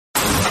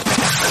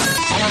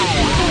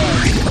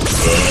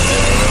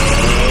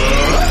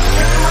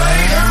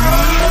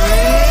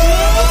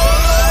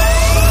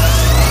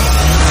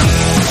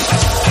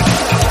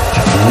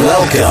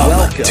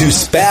Welcome to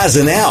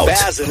Spazzin' Out,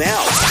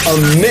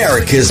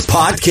 America's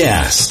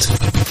podcast.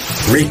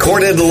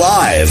 Recorded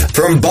live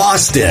from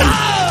Boston,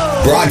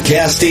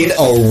 broadcasting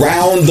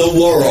around the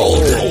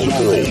world,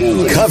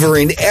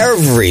 covering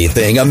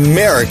everything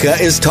America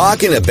is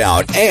talking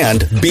about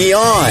and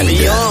beyond.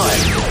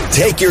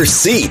 Take your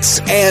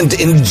seats and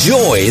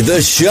enjoy the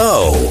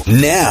show.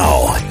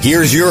 Now,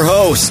 here's your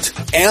host,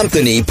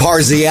 Anthony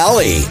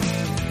Parziale.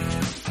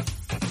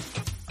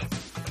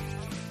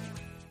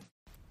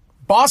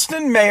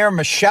 Boston Mayor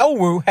Michelle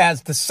Wu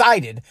has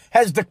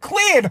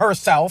declared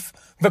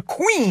herself the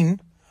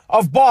Queen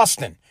of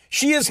Boston.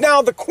 She is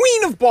now the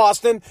Queen of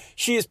Boston.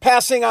 She is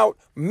passing out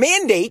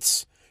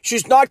mandates.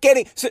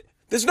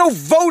 There's no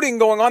voting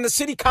going on. The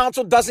city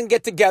council doesn't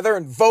get together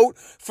and vote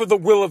for the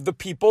will of the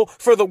people,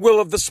 for the will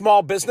of the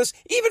small business,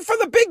 even for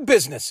the big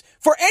business,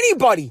 for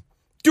anybody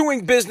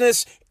doing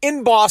business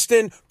in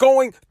Boston,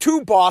 going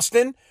to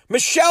Boston.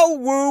 Michelle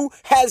Wu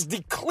has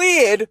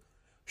declared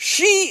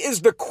she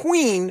is the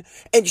queen,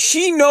 and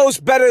she knows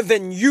better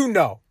than you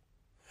know.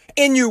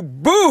 And you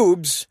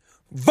boobs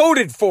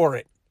voted for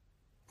it.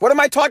 What am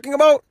I talking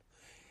about?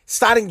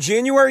 Starting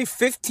January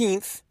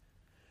 15th,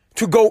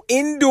 to go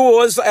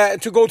indoors,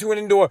 to go to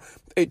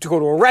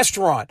a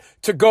restaurant,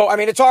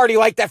 it's already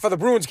like that for the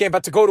Bruins game,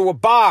 but to go to a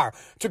bar,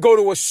 to go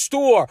to a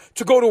store,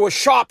 to go to a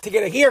shop to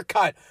get a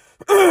haircut,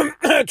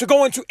 to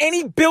go into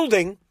any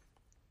building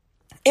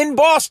in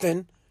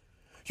Boston,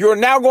 you're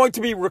now going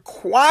to be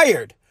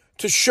required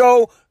to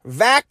show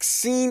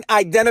vaccine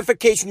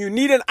identification. You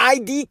need an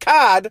ID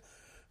card,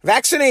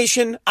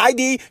 vaccination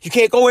ID. You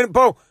can't go in,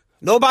 bro.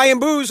 No buying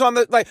booze on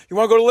you want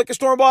to go to a liquor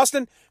store in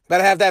Boston?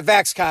 Better have that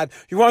Vax card.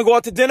 You want to go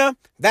out to dinner?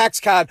 Vax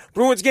card.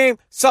 Bruins game,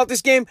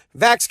 Celtics game,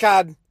 Vax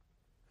card.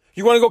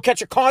 You want to go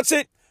catch a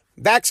concert?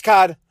 Vax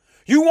card.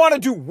 You want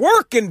to do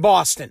work in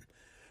Boston.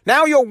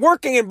 Now you're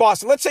working in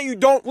Boston. Let's say you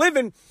don't live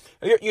in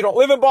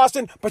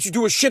Boston, but you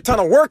do a shit ton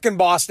of work in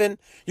Boston.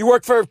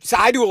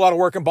 I do a lot of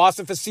work in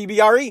Boston for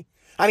CBRE.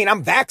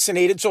 I'm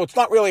vaccinated, so it's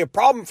not really a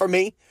problem for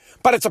me,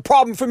 but it's a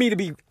problem for me to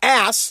be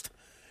asked.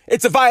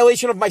 It's a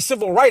violation of my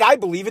civil right, I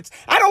believe.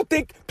 I don't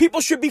think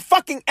people should be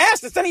fucking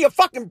asked. It's none of your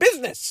fucking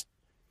business.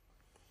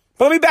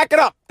 But let me back it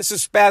up. This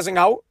is Spazzing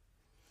Out,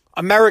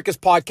 America's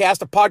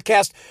podcast, a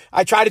podcast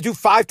I try to do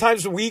 5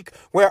 times a week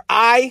where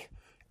I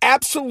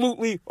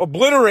absolutely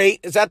obliterate,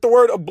 is that the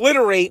word?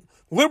 Obliterate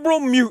liberal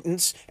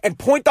mutants and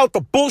point out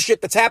the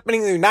bullshit that's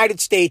happening in the United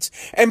States.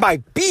 And my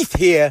beef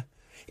here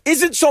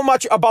isn't so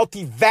much about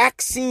the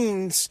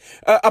vaccines,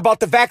 about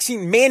the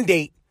vaccine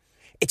mandate.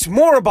 It's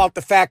more about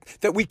the fact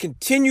that we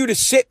continue to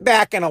sit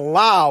back and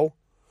allow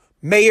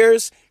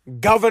mayors,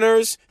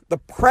 governors, the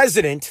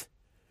president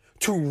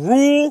to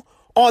rule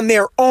on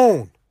their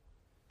own.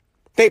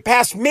 They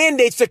pass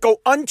mandates that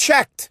go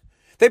unchecked.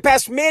 They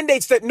pass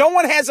mandates that no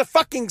one has a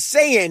fucking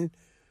say in.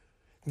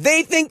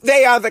 They think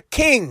they are the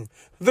king,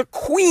 the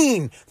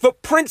queen, the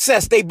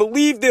princess. They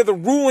believe they're the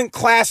ruling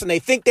class and they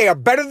think they are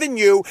better than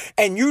you,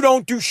 and you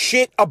don't do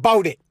shit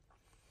about it.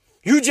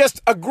 You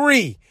just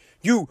agree.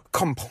 You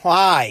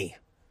comply.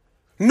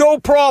 No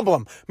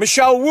problem.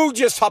 Michelle Wu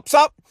just hops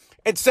up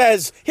and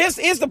says, here's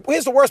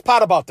the worst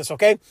part about this,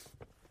 okay?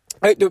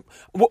 We're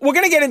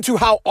going to get into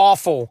how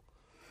awful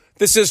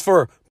this is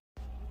for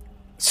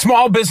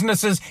small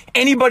businesses,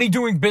 anybody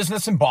doing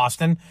business in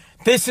Boston.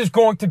 This is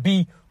going to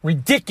be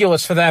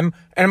ridiculous for them,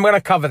 and I'm going to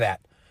cover that.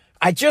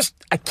 I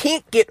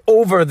can't get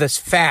over this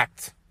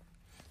fact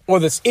or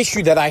this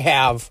issue that I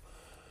have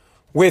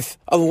with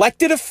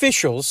elected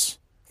officials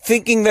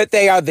thinking that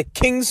they are the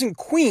kings and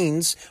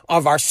queens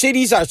of our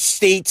cities, our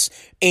states,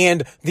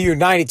 and the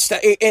United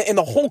States, and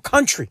the whole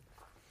country.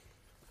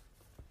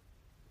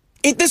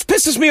 This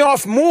pisses me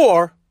off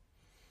more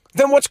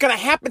than what's going to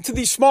happen to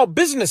these small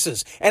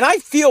businesses. And I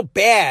feel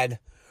bad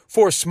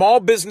for small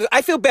business.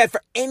 I feel bad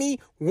for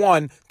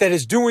anyone that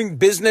is doing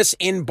business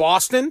in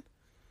Boston,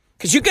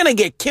 because you're going to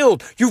get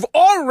killed. You've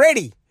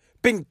already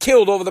been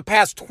killed over the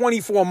past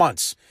 24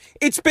 months.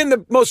 It's been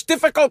the most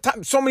difficult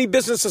time. So many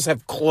businesses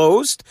have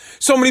closed.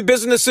 So many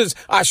businesses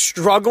are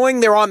struggling.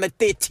 They're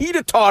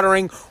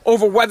teeter-tottering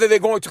over whether they're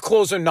going to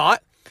close or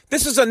not.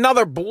 This is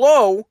another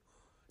blow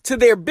to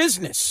their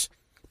business.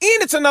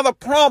 And it's another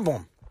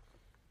problem.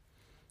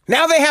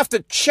 Now they have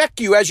to check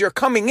you as you're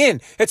coming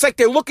in. It's like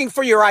they're looking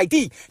for your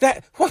ID.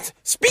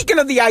 Speaking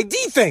of the ID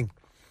thing.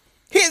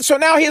 So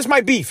now here's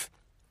my beef.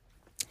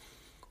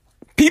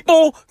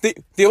 People, the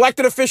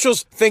elected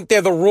officials think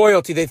they're the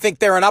royalty. They think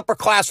they're an upper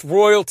class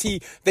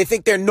royalty. They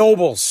think they're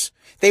nobles.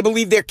 They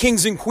believe they're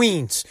kings and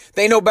queens.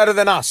 They know better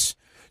than us.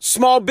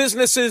 Small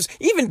businesses,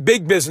 even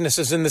big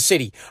businesses in the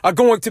city, are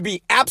going to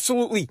be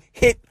absolutely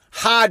hit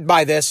hard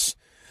by this.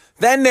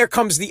 Then there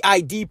comes the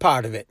ID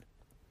part of it.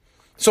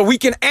 So we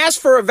can ask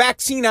for a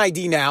vaccine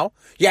ID now.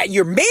 Yeah,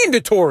 you're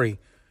mandatory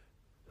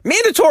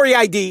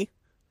ID,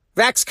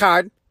 Vax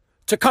card,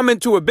 to come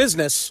into a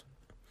business,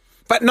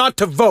 but not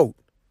to vote.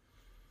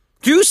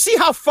 Do you see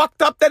how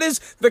fucked up that is?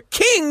 The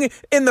king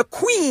and the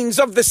queens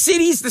of the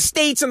cities, the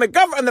states, and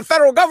the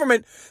federal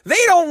government,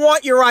 they don't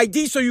want your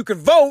ID so you can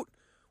vote.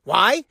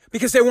 Why?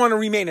 Because they want to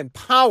remain in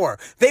power.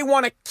 They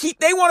want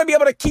to be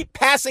able to keep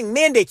passing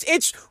mandates.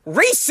 It's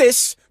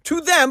racist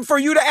to them for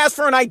you to ask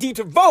for an ID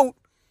to vote,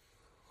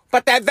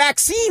 but that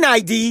vaccine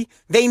ID,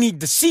 they need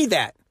to see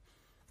that.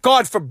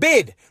 God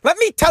forbid. Let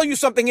me tell you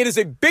something. It is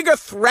a bigger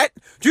threat.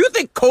 Do you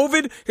think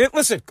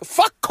listen,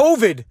 fuck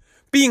COVID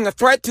being a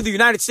threat to the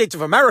United States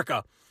of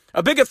America.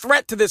 A bigger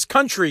threat to this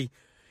country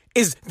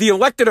is the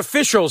elected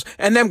officials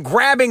and them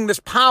grabbing this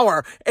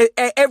power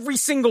every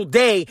single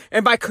day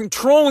and by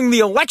controlling the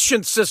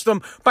election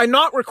system by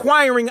not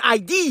requiring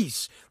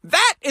IDs.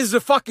 That is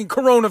the fucking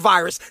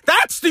coronavirus.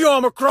 That's the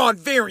Omicron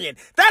variant.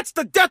 That's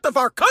the death of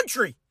our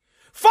country.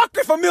 Fuck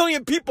if 1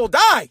 million people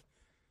die.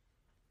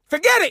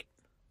 Forget it.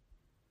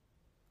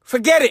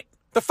 Forget it.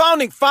 The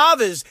founding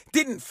fathers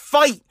didn't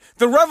fight.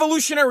 The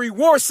Revolutionary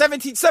War,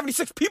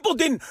 1776, people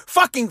didn't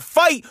fucking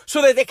fight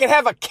so that they could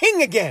have a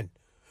king again.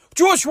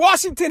 George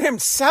Washington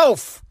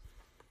himself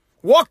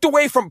walked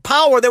away from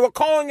power. They were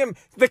calling him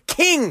the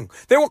king.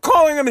 They were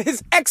calling him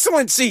his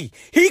excellency.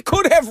 He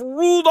could have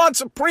ruled on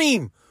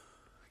supreme.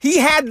 He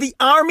had the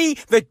army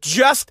that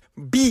just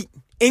beat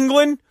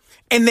England,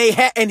 and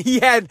he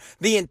had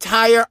the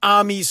entire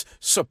army's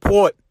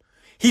support.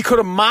 He could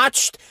have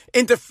marched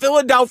into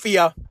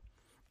Philadelphia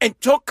and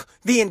took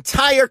the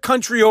entire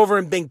country over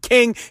and been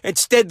king.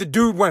 Instead, the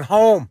dude went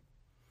home.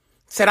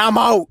 Said, I'm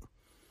out.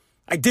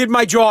 I did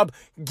my job.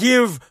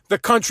 Give the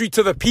country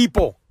to the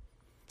people.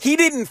 He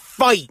didn't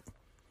fight.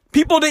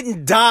 People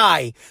didn't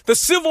die. The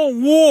Civil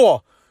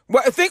War.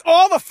 I think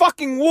all the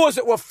fucking wars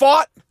that were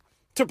fought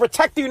to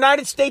protect the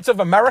United States of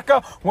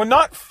America were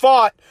not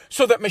fought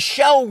so that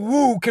Michelle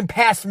Wu can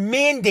pass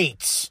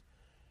mandates.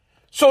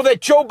 So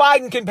that Joe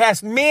Biden can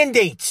pass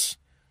mandates.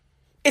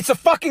 It's a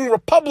fucking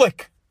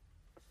republic.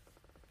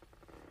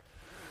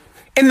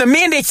 And the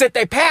mandates that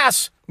they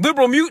pass,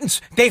 liberal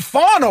mutants, they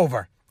fawn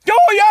over.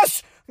 Oh,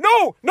 yes.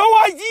 No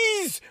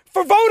IDs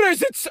for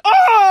voters. It's,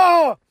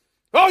 oh,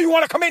 you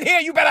want to come in here?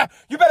 You better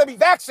be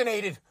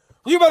vaccinated.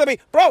 You better be,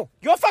 bro,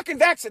 you're fucking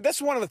vaccinated. This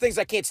is one of the things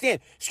I can't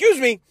stand. Excuse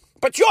me,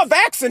 but you're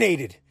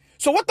vaccinated.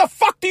 So what the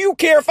fuck do you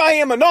care if I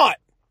am or not?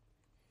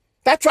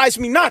 That drives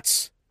me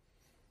nuts.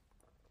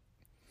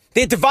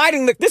 They're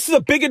dividing, this is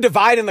a bigger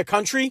divide in the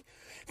country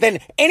than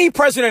any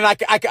president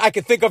I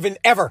could think of in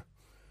ever.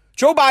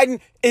 Joe Biden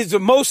is the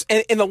most,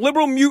 in the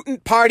liberal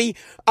mutant party,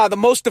 the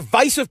most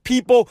divisive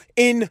people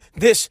in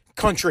this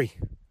country.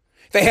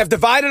 They have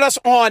divided us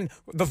on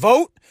the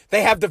vote.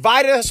 They have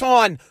divided us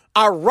on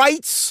our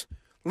rights.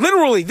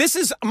 Literally,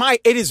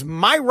 it is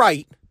my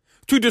right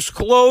to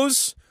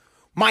disclose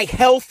my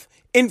health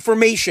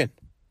information.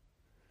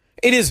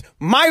 It is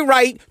my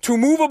right to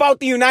move about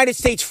the United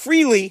States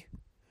freely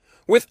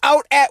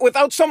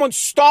without someone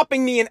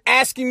stopping me and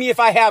asking me if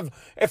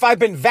I've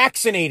been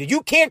vaccinated.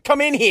 You can't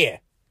come in here.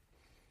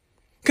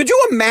 Could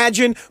you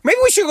imagine? Maybe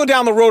we should go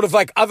down the road of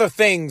like other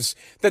things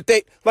that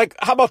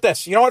how about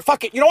this? You know what?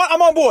 Fuck it. You know what? I'm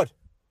on board.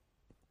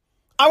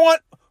 I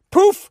want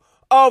proof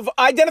of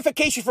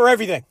identification for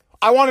everything.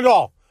 I want it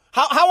all.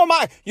 How am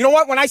I? You know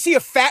what? When I see a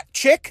fat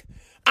chick,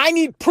 I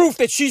need proof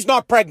that she's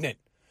not pregnant.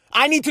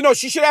 I need to know.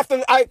 She should have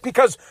to,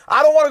 because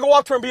I don't want to go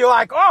up to her and be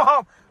like,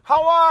 oh,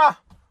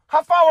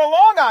 how far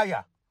along are you?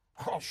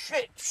 Oh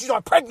shit, she's not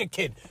a pregnant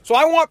kid. So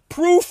I want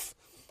proof.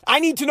 I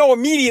need to know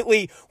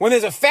immediately when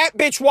there's a fat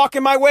bitch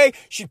walking my way,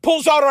 she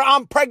pulls out her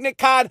I'm pregnant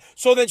card,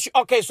 so then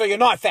so you're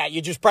not fat,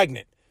 you're just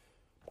pregnant.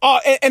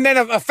 And then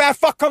if a fat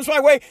fuck comes my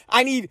way,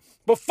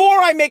 before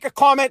I make a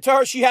comment to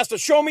her, she has to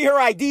show me her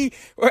ID,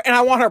 and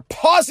I want her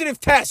positive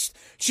test.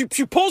 She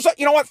pulls out,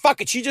 you know what,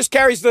 fuck it, she just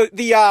carries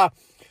the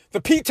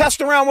P test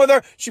around with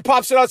her, she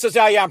pops it out and says,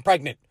 yeah, I'm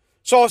pregnant.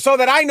 So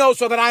that I know,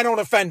 so that I don't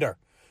offend her.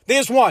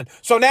 There's one.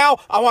 So now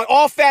I want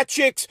all fat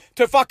chicks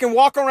to fucking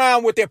walk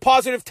around with their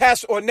positive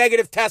test or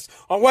negative test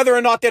on whether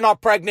or not they're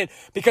not pregnant,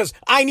 because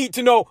I need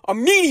to know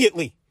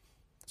immediately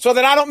so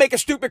that I don't make a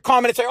stupid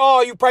comment and say, oh,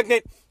 are you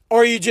pregnant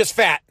or are you just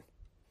fat?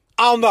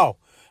 I'll know.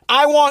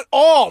 I want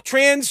all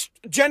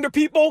transgender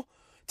people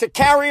to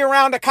carry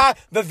around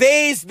the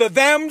theys, the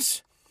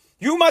thems.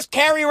 You must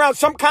carry around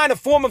some kind of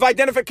form of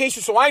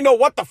identification so I know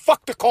what the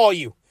fuck to call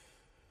you.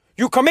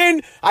 You come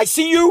in, I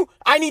see you,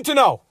 I need to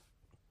know.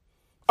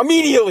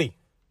 Immediately.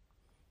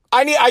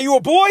 Are you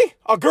a boy,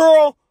 a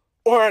girl,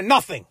 or a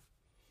nothing?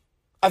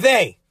 A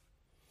they.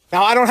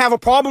 Now, I don't have a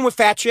problem with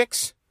fat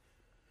chicks.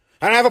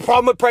 I don't have a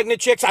problem with pregnant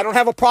chicks. I don't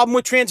have a problem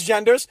with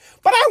transgenders.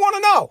 But I want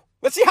to know.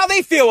 Let's see how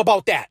they feel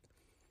about that.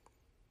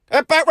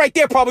 That right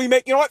there probably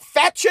you know what?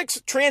 Fat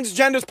chicks,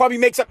 transgenders probably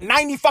makes up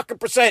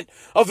 90%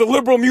 of the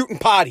liberal mutant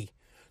party.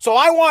 So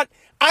I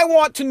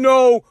want to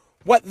know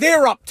what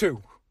they're up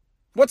to.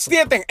 What's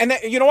their thing? And then,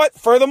 you know what?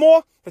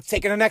 Furthermore, let's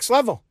take it to the next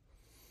level.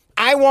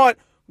 I want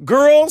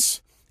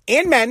girls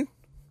and men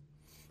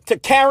to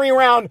carry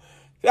around,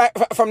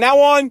 from now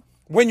on,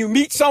 when you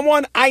meet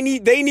someone, I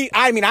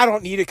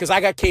don't need it because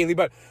I got Kaylee,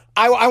 but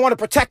I want to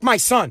protect my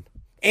son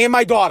and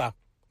my daughter.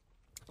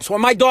 So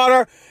when my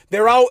daughter,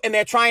 they're out and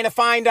they're trying to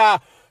find, a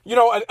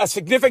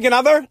significant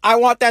other, I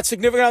want that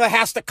significant other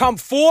has to come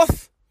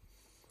forth.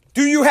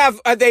 Do you have,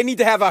 they need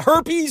to have a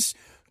herpes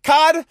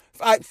card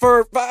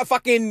for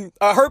fucking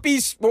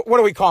herpes? What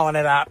are we calling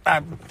it?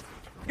 I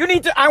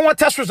want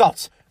test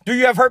results. Do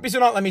you have herpes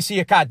or not? Let me see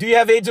your card. Do you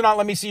have AIDS or not?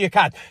 Let me see your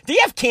card. Do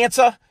you have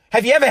cancer?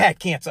 Have you ever had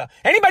cancer?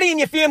 Anybody in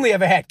your family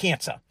ever had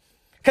cancer?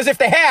 Because if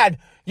they had,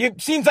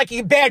 it seems like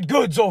you're bad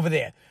goods over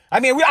there. I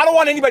mean, I don't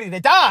want anybody to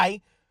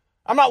die.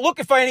 I'm not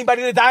looking for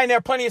anybody to die, and there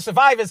are plenty of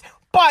survivors.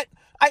 But,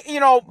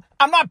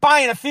 I'm not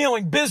buying a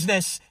failing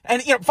business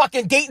and,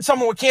 fucking dating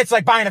someone with cancer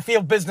like buying a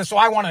failed business, so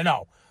I want to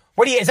know.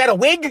 Is that a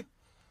wig?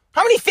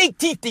 How many fake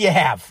teeth do you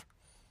have?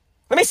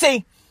 Let me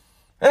see.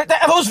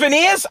 Those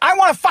veneers? I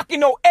want to fucking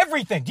know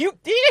everything. Do you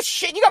get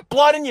shit? You got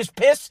blood in your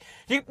piss?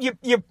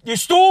 Your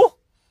stool?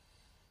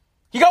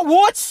 You got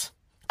warts?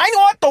 I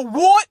want the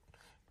wart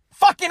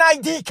fucking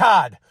ID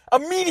card.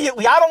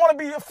 Immediately. I don't want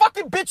to be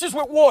fucking bitches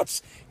with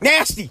warts.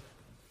 Nasty.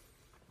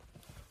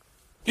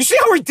 You see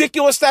how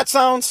ridiculous that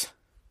sounds?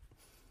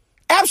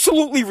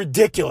 Absolutely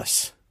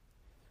ridiculous.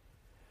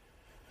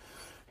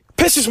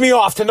 Pisses me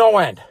off to no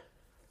end.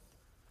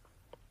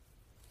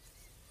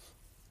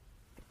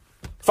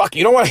 Fuck,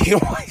 you know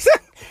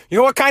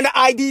what kind of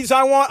IDs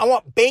I want? I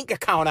want bank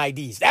account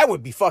IDs. That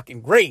would be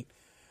fucking great.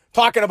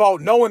 Talking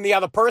about knowing the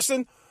other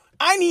person.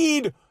 I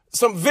need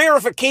some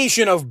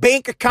verification of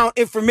bank account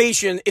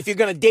information if you're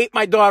going to date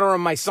my daughter or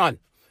my son.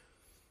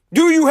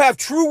 Do you have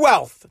true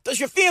wealth?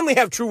 Does your family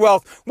have true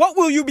wealth? What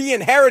will you be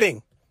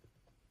inheriting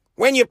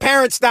when your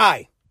parents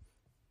die?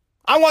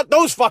 I want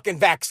those fucking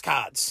vax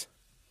cards.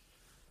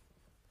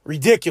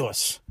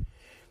 Ridiculous.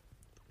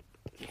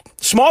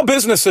 Small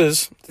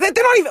businesses, they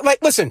don't even,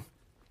 listen,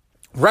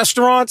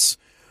 restaurants,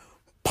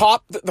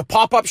 the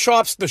pop-up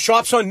shops, the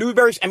shops on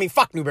Newbury,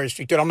 fuck Newbury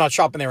Street, dude, I'm not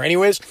shopping there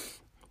anyways.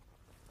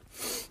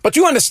 But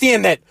you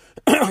understand that,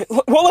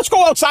 well, let's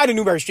go outside of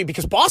Newbury Street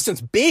because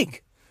Boston's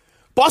big.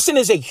 Boston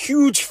is a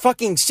huge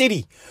fucking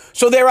city.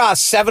 So there are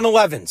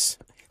 7-Elevens.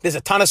 There's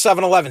a ton of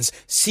 7-Elevens,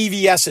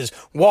 CVS's,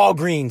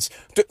 Walgreens,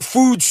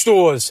 food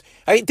stores.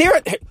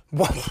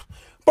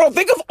 Bro,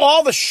 think of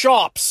all the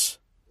shops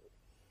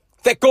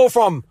that go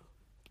from,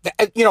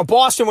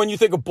 Boston, when you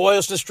think of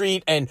Boylston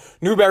Street and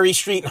Newbury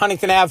Street and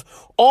Huntington Ave,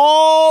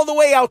 all the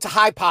way out to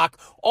Hyde Park,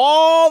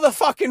 all the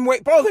fucking way.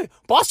 Bro,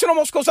 Boston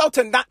almost goes out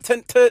to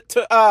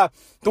the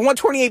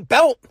 128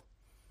 belt.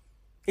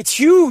 It's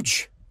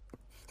huge.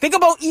 Think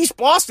about East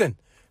Boston.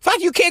 In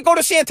fact, you can't go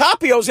to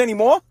Santapio's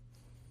anymore.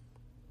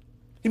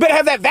 You better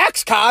have that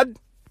vax card.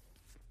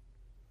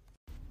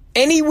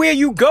 Anywhere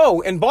you go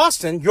in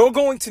Boston, you're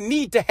going to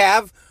need to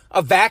have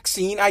a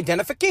vaccine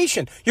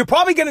identification. You're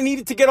probably going to need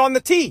it to get on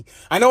the T.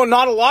 I know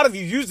not a lot of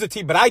you use the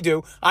T, but I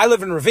do. I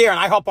live in Revere and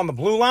I hop on the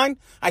Blue Line.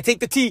 I take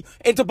the T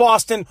into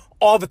Boston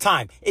all the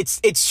time. It's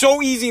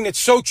so easy and it's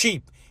so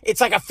cheap. It's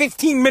like a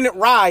 15-minute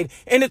ride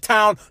into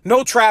town,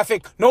 no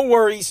traffic, no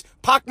worries.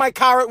 Park my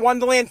car at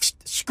Wonderland,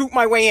 scoot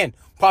my way in.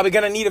 Probably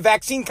going to need a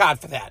vaccine card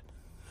for that.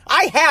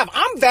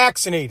 I'm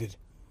vaccinated.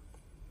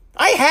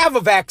 I have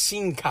a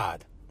vaccine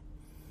card.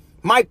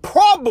 My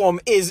problem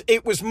is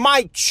it was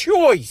my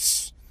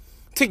choice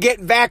to get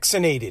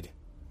vaccinated.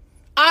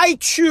 I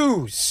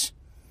choose.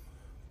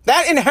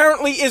 That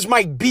inherently is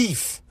my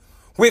beef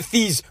with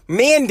these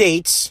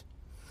mandates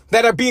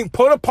that are being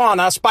put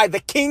upon us by the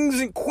kings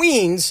and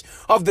queens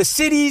of the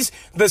cities,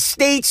 the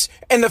states,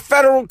 and the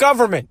federal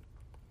government.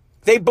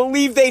 They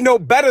believe they know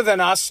better than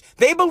us.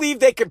 They believe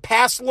they can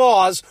pass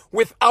laws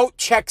without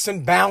checks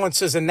and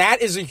balances, and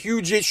that is a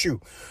huge issue.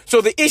 So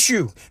the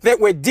issue that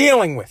we're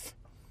dealing with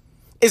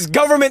is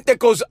government that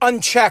goes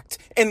unchecked,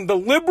 and the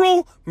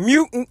liberal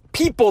mutant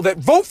people that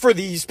vote for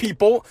these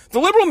people, the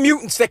liberal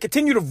mutants that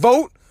continue to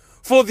vote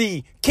for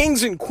the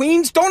kings and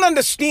queens, don't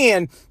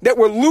understand that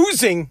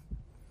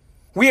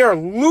we are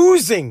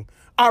losing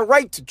our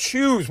right to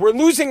choose. We're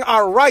losing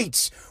our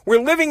rights.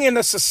 We're living in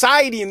a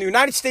society in the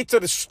United States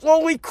that is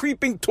slowly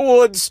creeping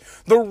towards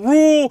the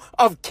rule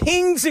of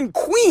kings and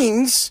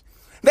queens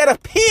that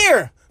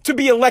appear to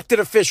be elected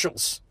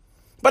officials,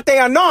 but they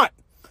are not.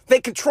 They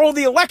control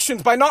the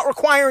elections by not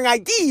requiring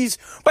IDs,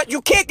 but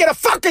you can't get a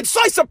fucking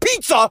slice of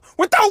pizza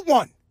without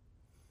one.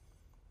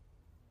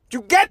 Do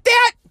you get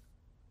that?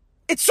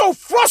 It's so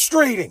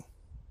frustrating.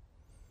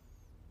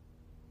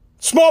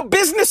 Small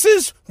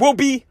businesses will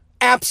be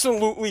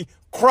absolutely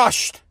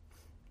crushed.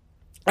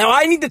 Now,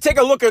 I need to take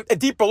a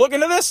deeper look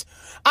into this.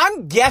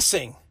 I'm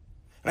guessing,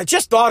 and I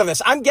just thought of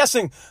this, I'm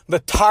guessing the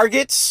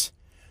Targets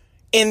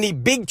and the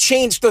big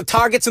chains, the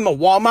Targets and the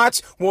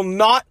Walmarts will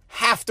not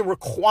have to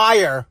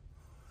require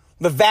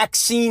the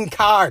vaccine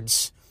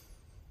cards.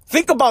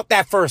 Think about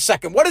that for a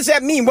second. What does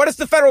that mean? What is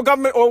the federal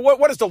government, or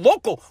what is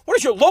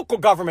your local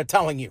government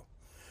telling you?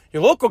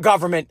 Your local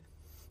government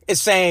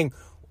is saying,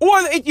 or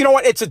you know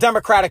what, it's a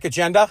Democratic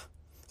agenda.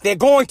 They're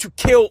going to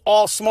kill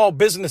all small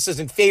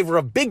businesses in favor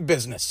of big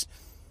business.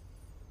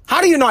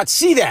 How do you not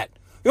see that?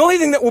 The only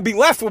thing that will be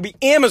left will be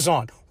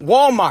Amazon,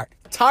 Walmart,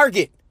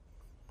 Target,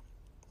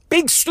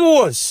 big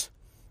stores.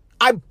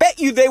 I bet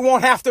you they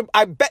won't have to,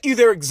 I bet you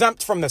they're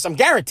exempt from this. I'm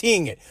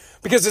guaranteeing it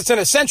because it's an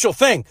essential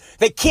thing.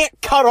 They can't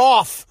cut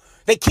off.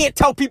 They can't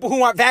tell people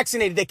who aren't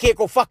vaccinated they can't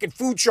go fucking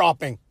food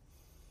shopping.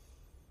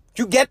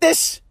 Do you get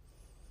this?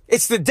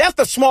 It's the death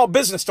of small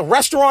business. The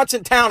restaurants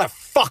in town are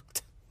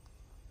fucked.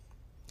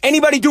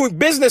 Anybody doing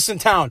business in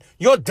town,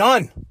 you're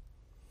done.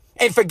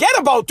 And forget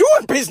about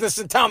doing business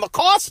in town. The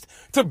cost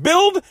to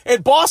build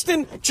in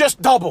Boston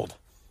just doubled.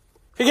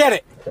 Forget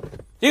it.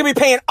 You're going to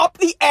be paying up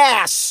the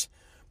ass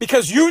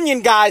because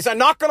union guys are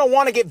not going to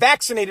want to get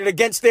vaccinated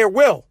against their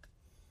will.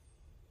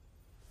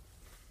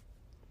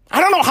 I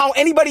don't know how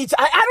I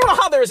don't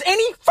know how there is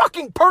any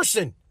fucking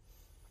person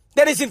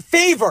that is in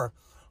favor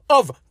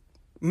of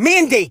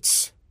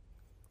mandates.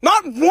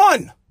 Not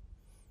one.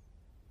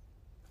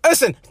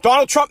 Listen,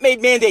 Donald Trump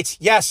made mandates.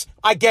 Yes,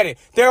 I get it.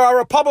 There are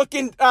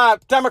Republican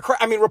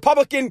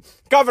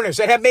governors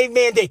that have made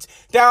mandates.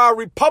 There are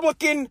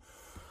Republican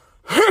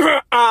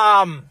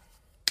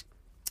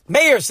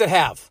mayors that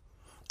have.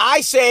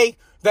 I say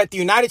that the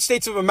United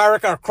States of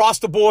America, across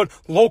the board,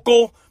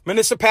 local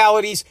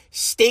municipalities,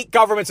 state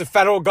governments, and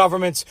federal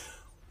governments,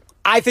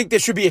 I think there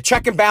should be a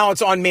check and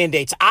balance on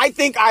mandates. I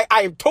think I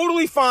am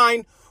totally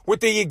fine with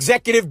the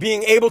executive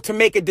being able to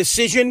make a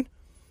decision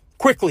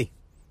quickly.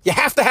 You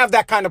have to have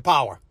that kind of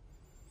power.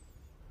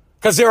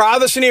 Because there are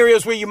other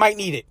scenarios where you might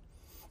need it.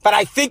 But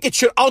I think it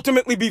should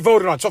ultimately be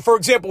voted on. So, for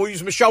example, we'll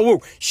use Michelle Wu.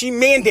 She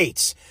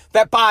mandates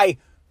that by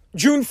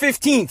June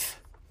 15th,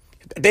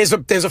 there's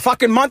a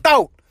fucking month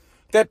out,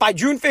 that by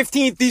June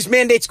 15th, these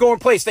mandates go in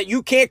place, that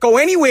you can't go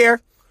anywhere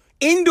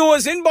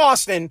indoors in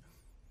Boston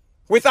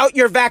without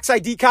your Vax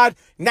ID card.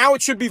 Now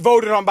it should be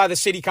voted on by the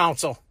city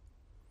council.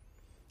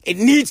 It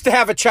needs to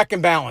have a check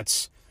and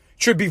balance.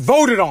 It should be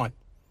voted on.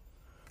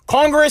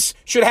 Congress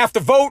should have to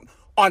vote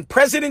on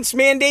president's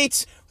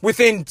mandates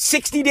within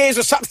 60 days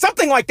or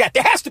something like that.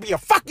 There has to be a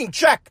fucking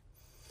check.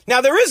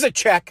 Now, there is a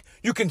check.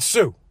 You can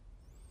sue.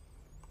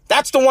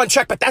 That's the one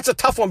check, but that's a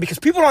tough one because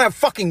people don't have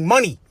fucking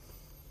money.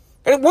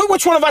 And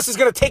which one of us is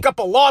going to take up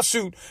a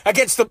lawsuit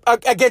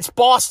against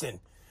Boston?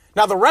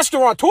 Now, the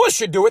restaurateurs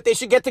should do it. They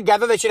should get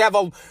together. They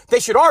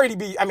should already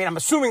be, I'm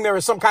assuming there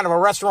is some kind of a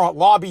restaurant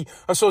lobby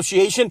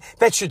association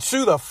that should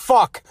sue the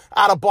fuck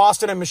out of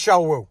Boston and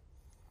Michelle Wu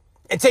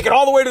and take it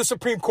all the way to the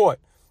Supreme Court.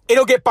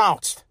 It'll get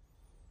bounced.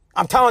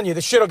 I'm telling you,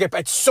 the shit will get,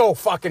 it's so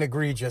fucking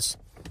egregious.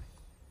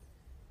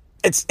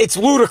 It's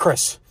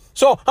ludicrous.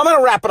 So I'm going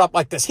to wrap it up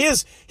like this.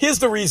 Here's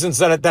the reasons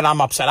that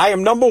I'm upset. I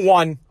am, number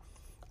one,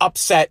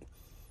 upset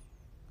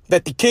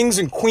that the kings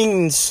and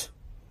queens,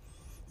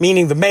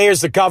 meaning the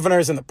mayors, the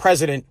governors, and the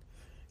president,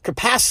 could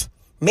pass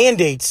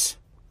mandates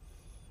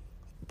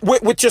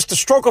with just a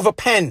stroke of a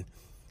pen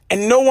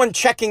and no one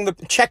checking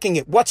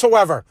it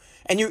whatsoever.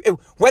 And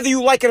whether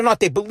you like it or not,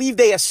 they believe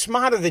they are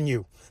smarter than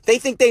you. They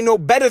think they know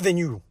better than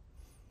you.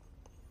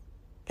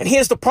 And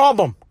here's the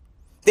problem.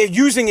 They're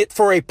using it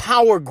for a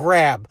power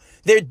grab.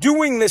 They're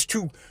doing this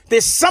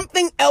there's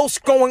something else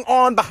going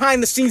on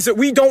behind the scenes that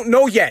we don't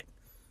know yet.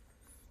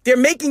 They're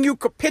making you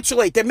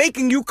capitulate. They're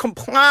making you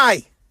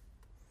comply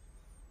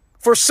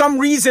for some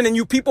reason, and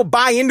you people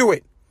buy into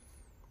it.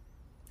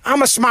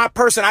 I'm a smart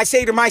person. I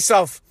say to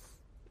myself,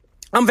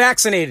 I'm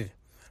vaccinated.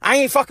 I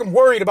ain't fucking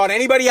worried about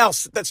anybody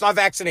else that's not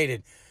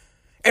vaccinated.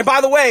 And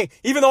by the way,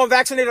 even though I'm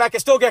vaccinated, I can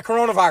still get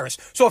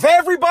coronavirus. So if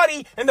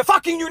everybody in the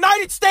fucking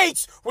United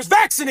States was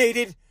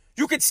vaccinated,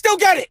 you could still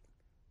get it.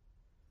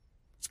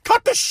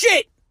 Cut the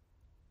shit.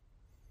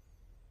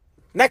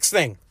 Next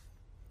thing,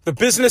 the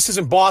businesses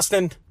in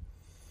Boston,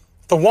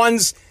 the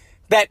ones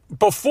that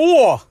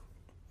before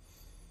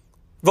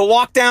the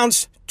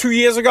lockdowns 2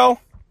 years ago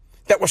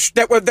that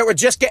were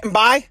just getting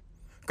by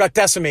got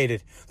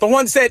decimated. The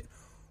ones that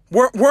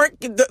weren't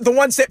the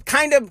ones that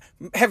kind of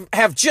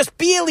have just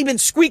barely been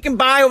squeaking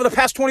by over the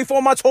past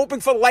 24 months,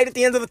 hoping for the light at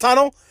the end of the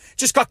tunnel,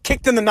 just got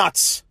kicked in the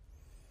nuts.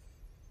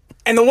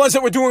 And the ones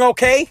that were doing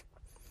okay,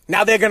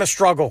 now they're going to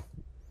struggle.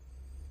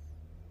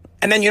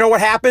 And then you know what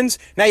happens?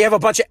 Now you have a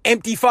bunch of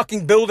empty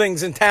fucking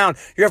buildings in town.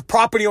 You have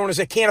property owners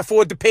that can't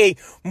afford to pay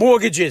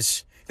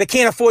mortgages. They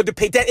can't afford to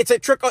pay debt. It's a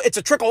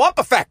trickle up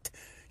effect.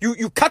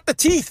 You cut the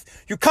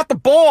teeth. You cut the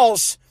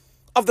balls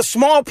of the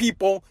small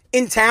people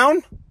in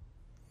town.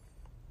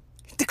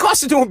 The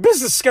cost of doing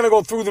business is going to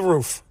go through the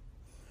roof.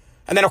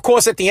 And then, of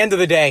course, at the end of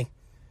the day,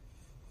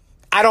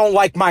 I don't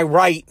like my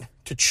right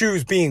to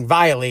choose being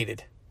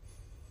violated.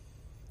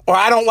 Or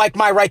I don't like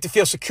my right to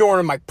feel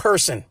secure in my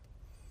person.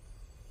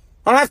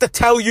 I don't have to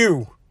tell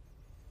you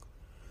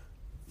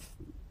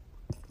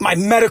my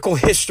medical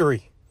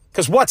history.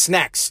 Because what's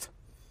next?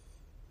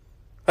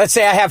 Let's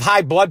say I have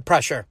high blood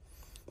pressure.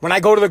 When I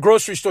go to the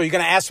grocery store, you're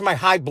going to ask for my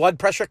high blood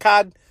pressure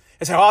card?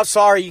 I say, oh,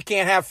 sorry, you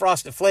can't have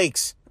Frosted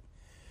Flakes.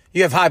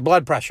 You have high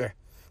blood pressure.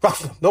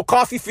 No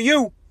coffee for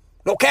you.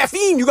 No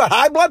caffeine. You got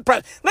high blood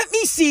pressure. Let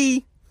me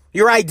see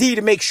your ID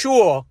to make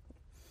sure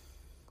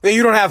that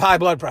you don't have high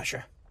blood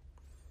pressure.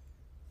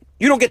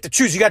 You don't get to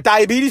choose. You got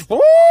diabetes?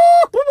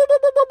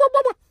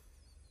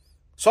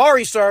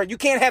 Sorry, sir. You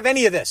can't have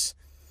any of this.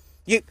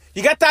 You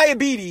got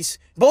diabetes.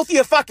 Both of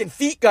your fucking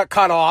feet got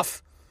cut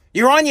off.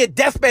 You're on your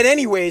deathbed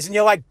anyways, and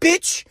you're like,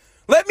 bitch,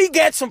 let me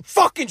get some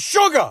fucking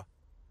sugar.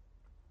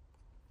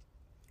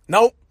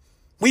 Nope.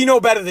 We know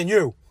better than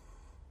you.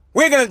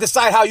 We're going to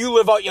decide how you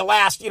live out your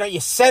last, you're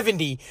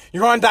 70,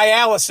 you're on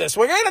dialysis.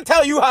 We're going to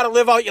tell you how to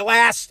live out your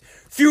last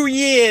few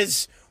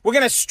years. We're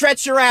going to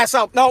stretch your ass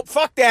out. No,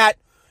 fuck that.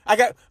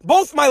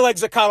 Both my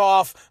legs are cut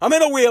off. I'm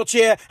in a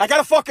wheelchair. I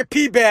got a fucking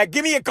pee bag.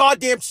 Give me a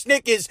goddamn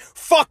Snickers.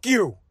 Fuck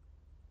you.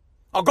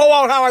 I'll go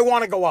out how I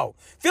want to go out.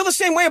 Feel the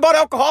same way about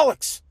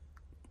alcoholics.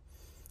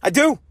 I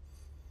do.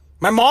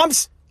 My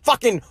mom's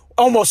fucking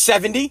almost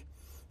 70.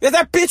 If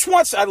that bitch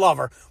wants, I love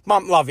her.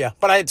 Mom, love you.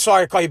 But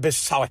sorry to call you bitch,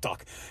 that's how I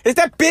talk. If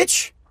that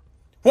bitch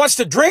wants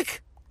to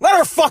drink, let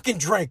her fucking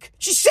drink.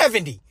 She's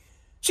 70.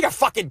 She got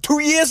fucking 2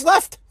 years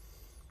left.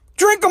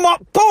 Drink them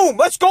up. Boom.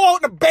 Let's go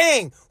out in a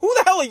bang. Who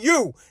the hell are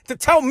you to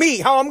tell me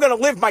how I'm going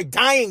to live my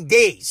dying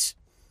days?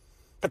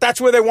 But that's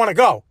where they want to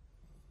go.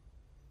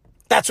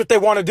 That's what they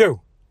want to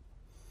do.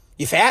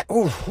 You fat?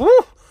 Ooh,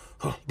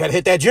 better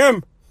hit that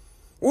gym.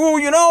 Ooh,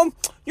 you're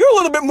a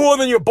little bit more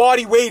than your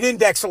body weight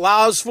index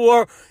allows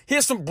for.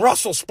 Here's some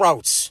Brussels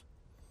sprouts.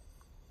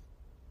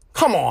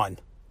 Come on.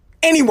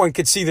 Anyone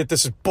could see that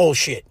this is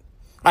bullshit.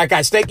 All right,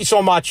 guys, thank you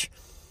so much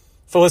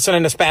for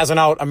listening to Spazzing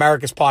Out,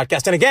 America's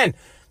podcast. And again,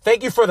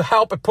 thank you for the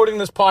help at putting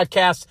this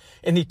podcast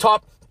in the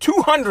top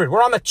 200.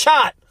 We're on the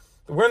chart.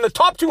 We're in the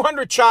top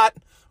 200 chart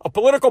of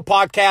political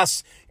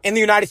podcasts in the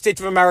United States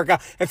of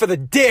America. And for the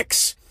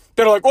dicks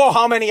that are like, oh,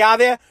 how many are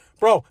there?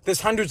 Bro,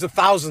 there's hundreds of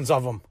thousands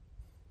of them.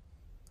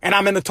 And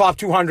I'm in the top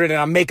 200, and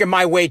I'm making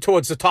my way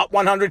towards the top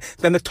 100,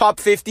 then the top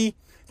 50,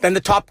 then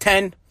the top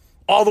 10,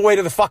 all the way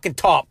to the fucking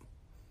top.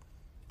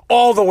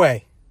 All the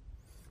way.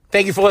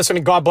 Thank you for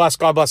listening. God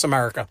bless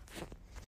America.